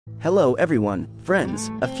Hello everyone,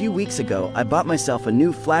 friends. A few weeks ago I bought myself a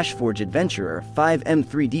new FLASHFORGE ADVENTURER 5M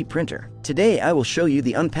 3D printer. Today I will show you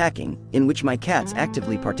the unpacking, in which my cats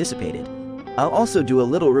actively participated. I'll also do a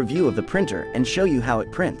little review of the printer and show you how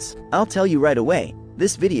it prints. I'll tell you right away,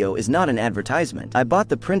 this video is not an advertisement. I bought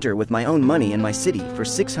the printer with my own money in my city for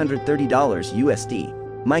 $630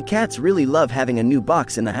 USD. My cats really love having a new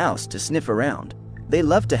box in the house to sniff around. They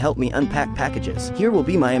love to help me unpack packages. Here will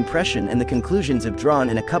be my impression and the conclusions I've drawn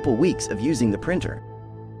in a couple weeks of using the printer.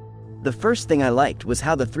 The first thing I liked was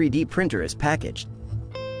how the 3D printer is packaged.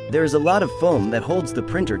 There is a lot of foam that holds the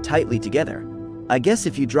printer tightly together. I guess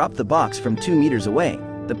if you drop the box from 2 meters away,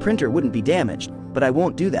 the printer wouldn't be damaged, but I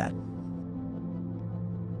won't do that.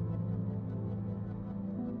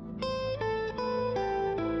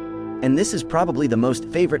 And this is probably the most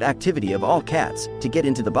favorite activity of all cats, to get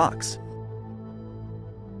into the box.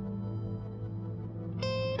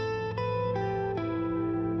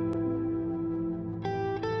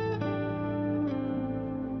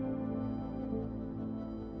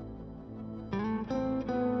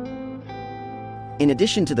 In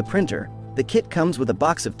addition to the printer, the kit comes with a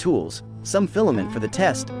box of tools, some filament for the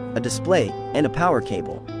test, a display, and a power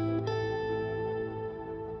cable.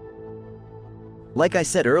 Like I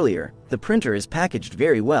said earlier, the printer is packaged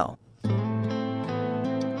very well.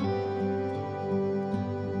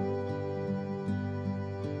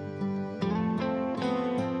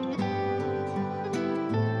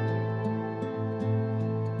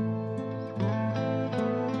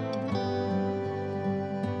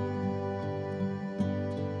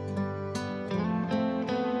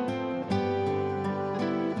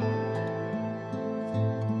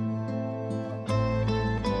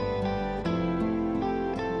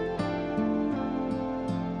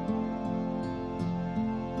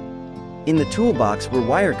 In the toolbox were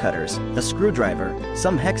wire cutters, a screwdriver,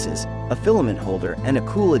 some hexes, a filament holder, and a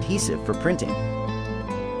cool adhesive for printing.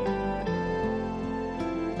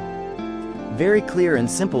 Very clear and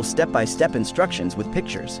simple step-by-step instructions with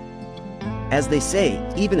pictures. As they say,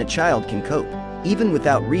 even a child can cope. Even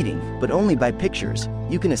without reading, but only by pictures,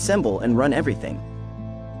 you can assemble and run everything.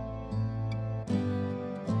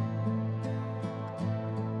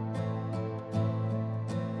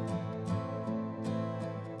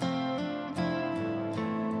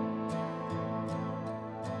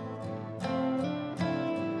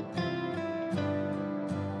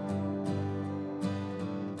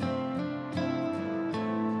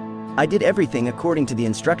 I did everything according to the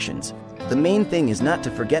instructions. The main thing is not to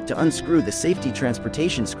forget to unscrew the safety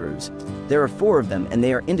transportation screws. There are 4 of them and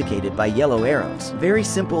they are indicated by yellow arrows. Very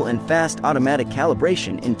simple and fast automatic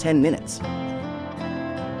calibration in 10 minutes.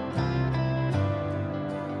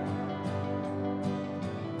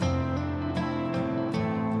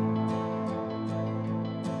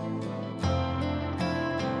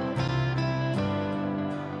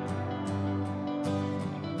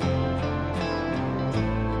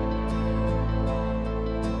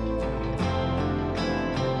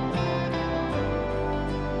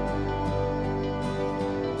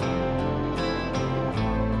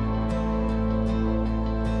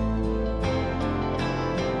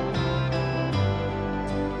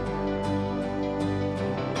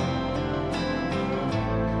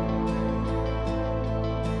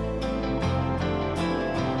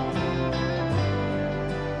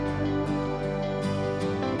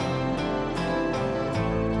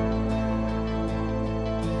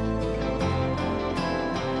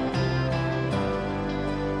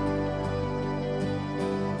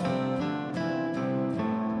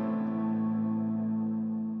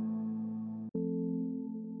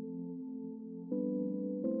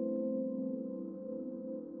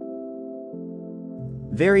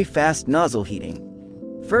 Very fast nozzle heating.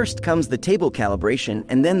 First comes the table calibration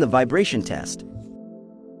and then the vibration test.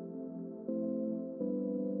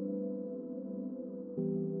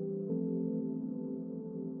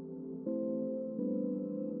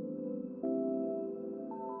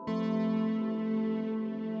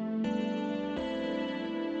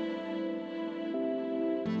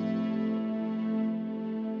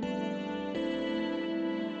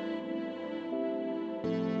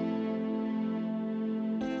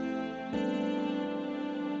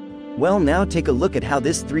 Well, now take a look at how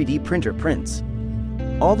this 3D printer prints.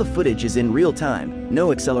 All the footage is in real time,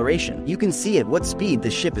 no acceleration. You can see at what speed the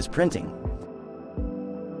ship is printing.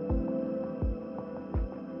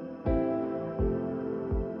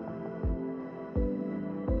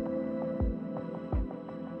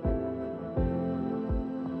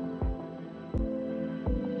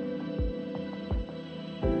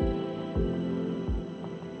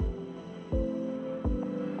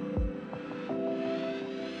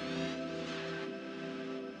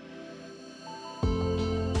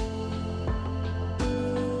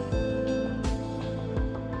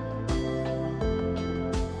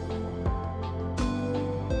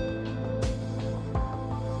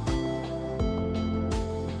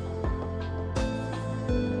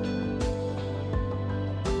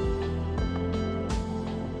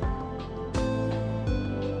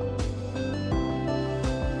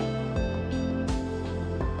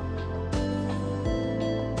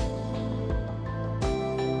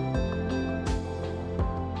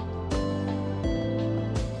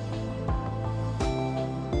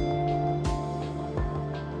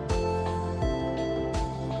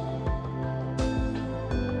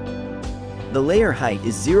 The layer height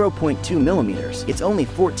is 0.2 millimeters. It's only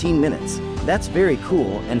 14 minutes. That's very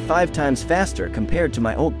cool and 5 times faster compared to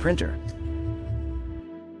my old printer.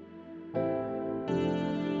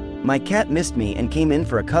 My cat missed me and came in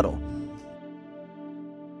for a cuddle.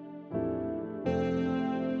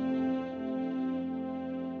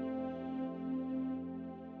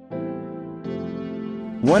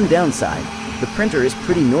 One downside, the printer is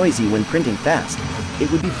pretty noisy when printing fast.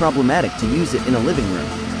 It would be problematic to use it in a living room.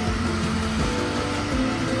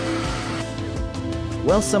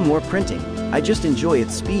 Well, some more printing. I just enjoy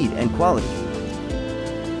its speed and quality.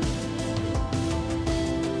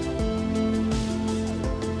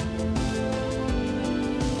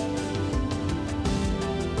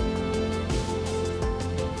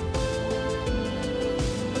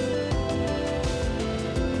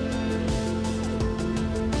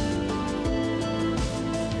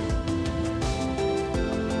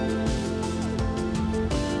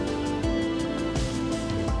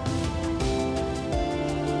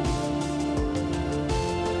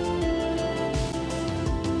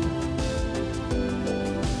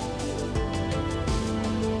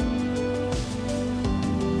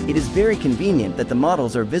 It is very convenient that the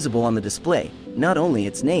models are visible on the display, not only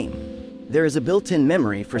its name. There is a built-in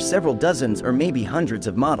memory for several dozens or maybe hundreds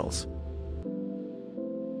of models.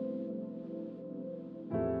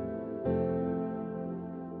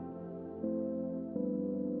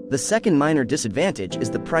 The second minor disadvantage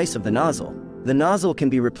is the price of the nozzle. The nozzle can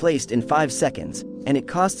be replaced in 5 seconds, and it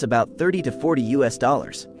costs about $30 to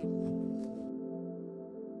 $40.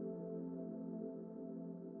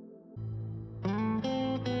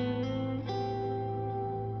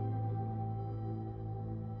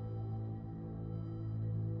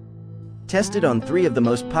 Tested on 3 of the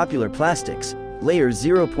most popular plastics, layers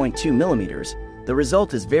 0.2 millimeters, the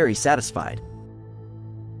result is very satisfied.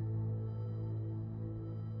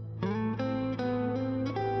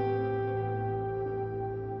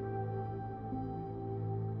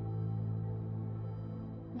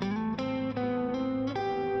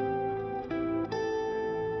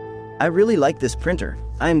 I really like this printer.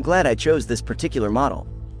 I am glad I chose this particular model.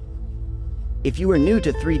 If you are new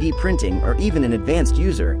to 3D printing or even an advanced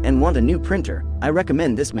user and want a new printer, I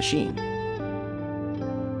recommend this machine.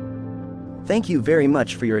 Thank you very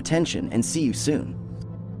much for your attention and see you soon.